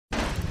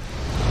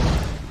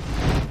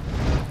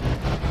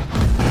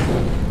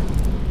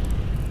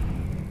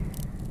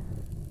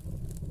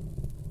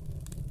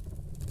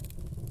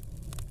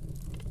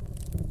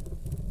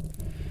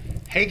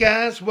Hey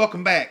guys,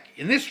 welcome back.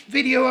 In this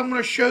video I'm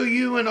going to show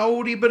you an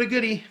oldie but a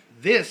goodie.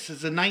 This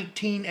is a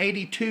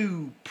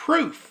 1982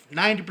 proof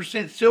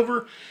 90%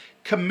 silver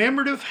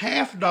commemorative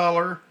half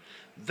dollar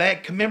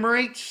that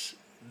commemorates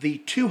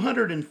the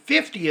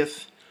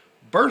 250th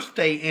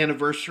birthday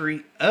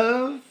anniversary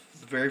of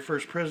the very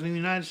first president of the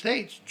United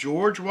States,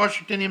 George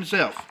Washington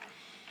himself.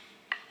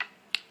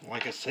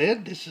 Like I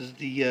said, this is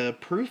the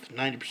proof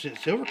 90%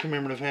 silver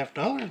commemorative half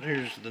dollar.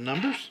 There's the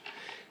numbers.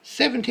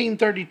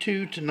 1732 to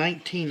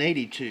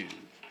 1982.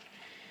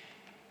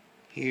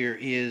 Here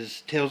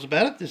tells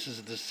about it. This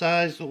is the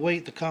size, the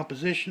weight, the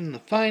composition, the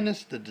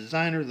fineness, the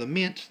designer, the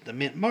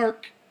mint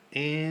mark,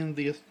 and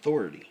the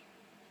authority.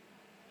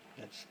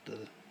 That's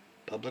the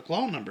public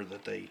law number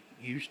that they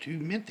use to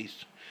mint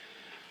these.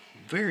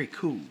 Very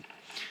cool.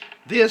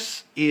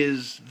 This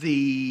is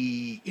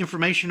the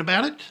information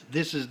about it.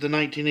 This is the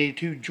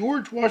 1982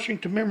 George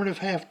Washington commemorative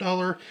half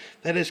dollar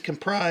that is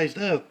comprised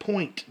of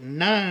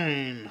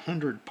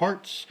 0.900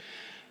 parts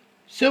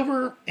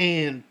silver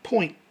and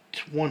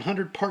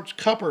 0.100 parts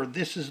copper.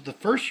 This is the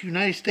first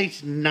United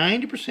States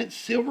 90%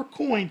 silver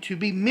coin to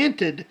be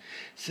minted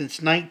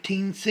since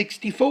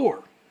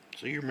 1964.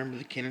 So you remember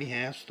the Kennedy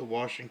halves, the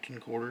Washington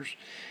quarters,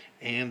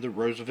 and the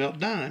Roosevelt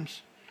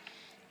dimes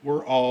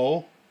were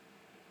all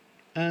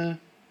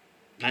 90%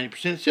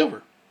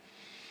 silver.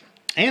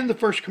 And the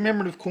first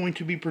commemorative coin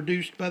to be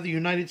produced by the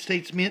United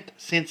States Mint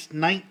since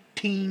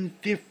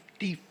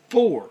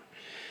 1954.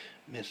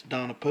 Miss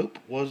Donna Pope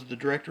was the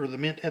director of the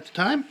Mint at the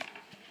time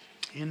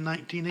in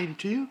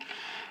 1982.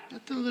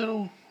 Got the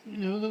little,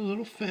 the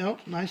little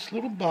felt, nice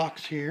little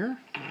box here,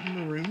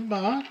 maroon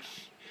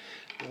box.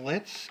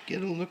 Let's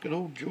get a look at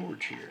old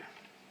George here.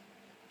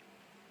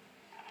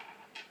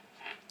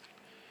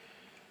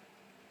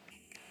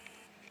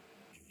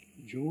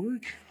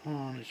 George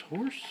on his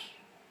horse.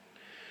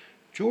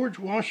 George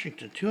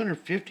Washington,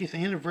 250th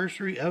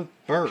anniversary of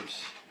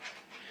birth.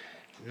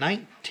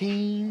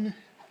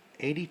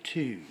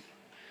 1982.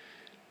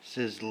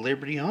 Says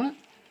Liberty on it.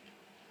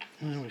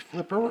 And we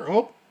flip over.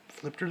 Oh,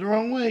 flipped her the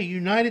wrong way.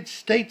 United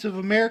States of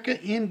America,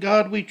 in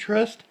God we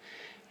trust.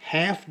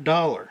 Half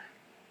dollar.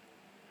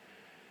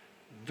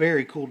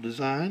 Very cool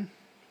design.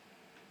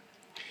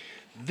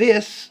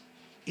 This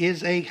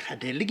is I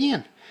did it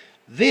again.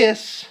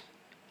 This,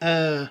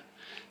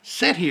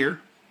 set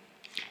here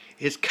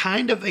is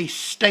kind of a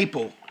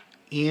staple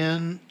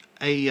in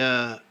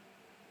an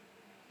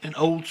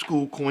old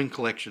school coin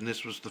collection.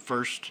 This was the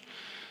first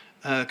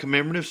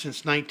commemorative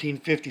since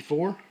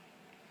 1954.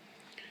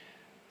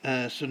 So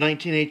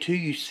 1982,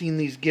 you've seen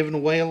these given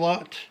away a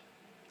lot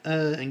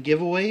in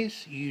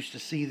giveaways. You used to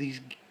see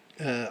these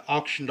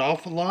auctioned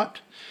off a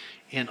lot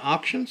in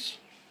auctions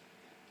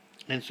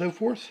and so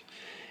forth.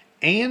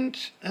 And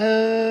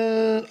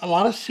a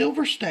lot of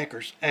silver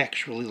stackers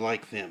actually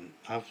like them.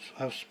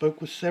 I've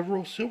spoke with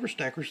several silver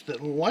stackers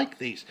that like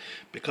these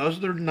because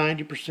they're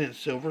 90%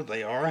 silver.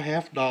 They are a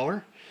half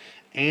dollar,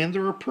 and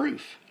they're a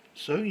proof.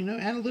 So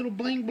add a little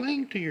bling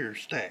bling to your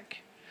stack.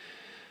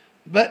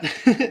 But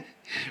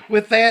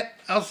with that,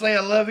 I'll say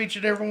I love each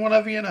and every one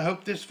of you, and I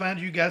hope this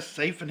finds you guys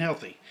safe and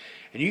healthy.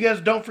 And you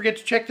guys don't forget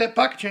to check that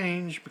pocket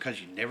change because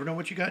you never know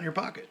what you got in your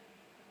pocket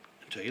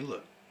until you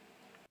look.